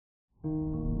Good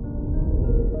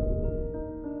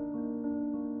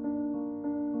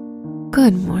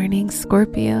morning,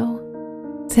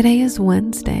 Scorpio. Today is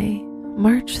Wednesday,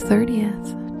 March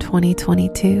 30th,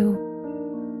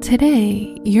 2022.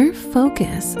 Today, your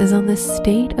focus is on the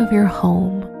state of your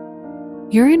home.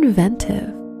 You're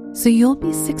inventive, so you'll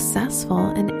be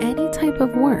successful in any type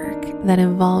of work that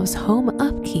involves home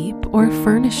upkeep or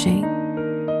furnishing.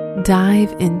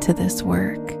 Dive into this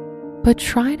work, but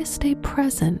try to stay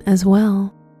present as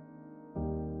well.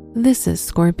 This is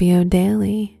Scorpio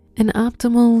Daily, an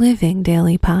optimal living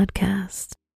daily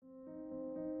podcast.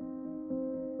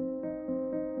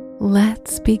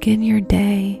 Let's begin your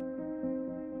day.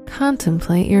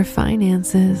 Contemplate your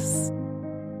finances.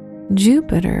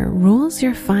 Jupiter rules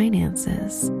your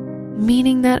finances,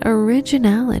 meaning that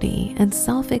originality and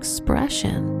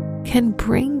self-expression can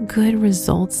bring good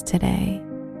results today.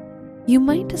 You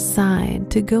might decide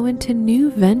to go into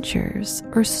new ventures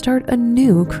or start a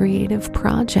new creative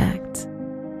project.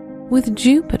 With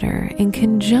Jupiter in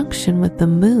conjunction with the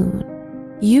moon,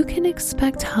 you can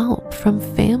expect help from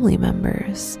family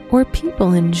members or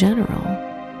people in general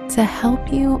to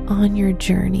help you on your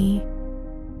journey.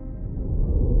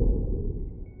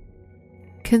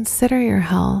 Consider your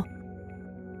health.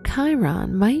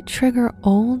 Chiron might trigger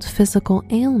old physical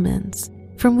ailments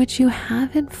from which you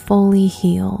haven't fully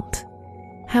healed.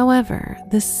 However,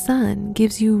 the sun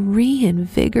gives you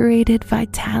reinvigorated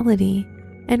vitality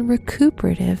and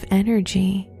recuperative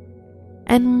energy.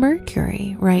 And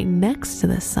Mercury, right next to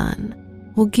the sun,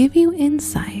 will give you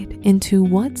insight into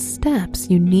what steps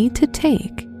you need to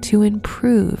take to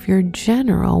improve your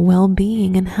general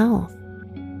well-being and health.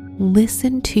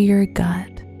 Listen to your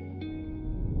gut.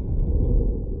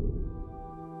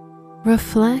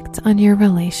 Reflect on your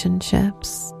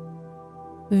relationships.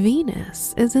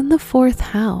 Venus is in the 4th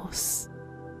house.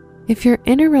 If you're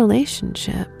in a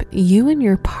relationship, you and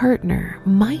your partner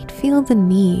might feel the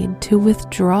need to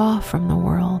withdraw from the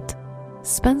world.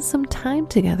 Spend some time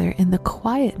together in the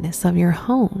quietness of your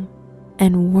home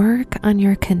and work on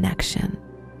your connection.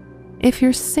 If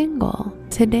you're single,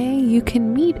 today you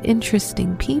can meet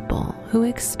interesting people who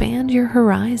expand your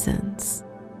horizons.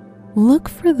 Look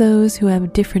for those who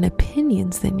have different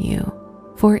opinions than you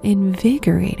for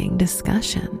invigorating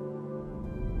discussion.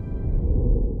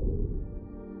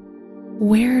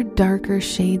 Wear darker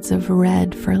shades of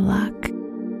red for luck.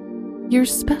 Your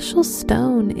special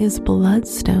stone is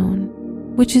bloodstone,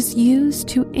 which is used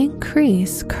to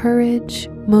increase courage,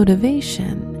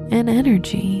 motivation, and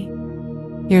energy.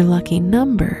 Your lucky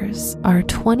numbers are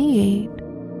 28,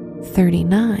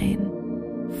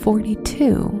 39,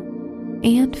 42,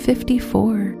 and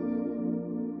 54.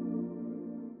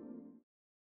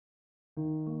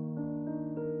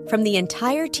 From the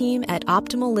entire team at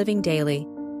Optimal Living Daily,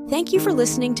 thank you for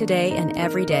listening today and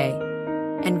every day.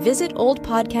 And visit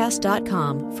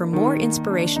oldpodcast.com for more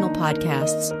inspirational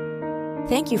podcasts.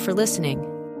 Thank you for listening.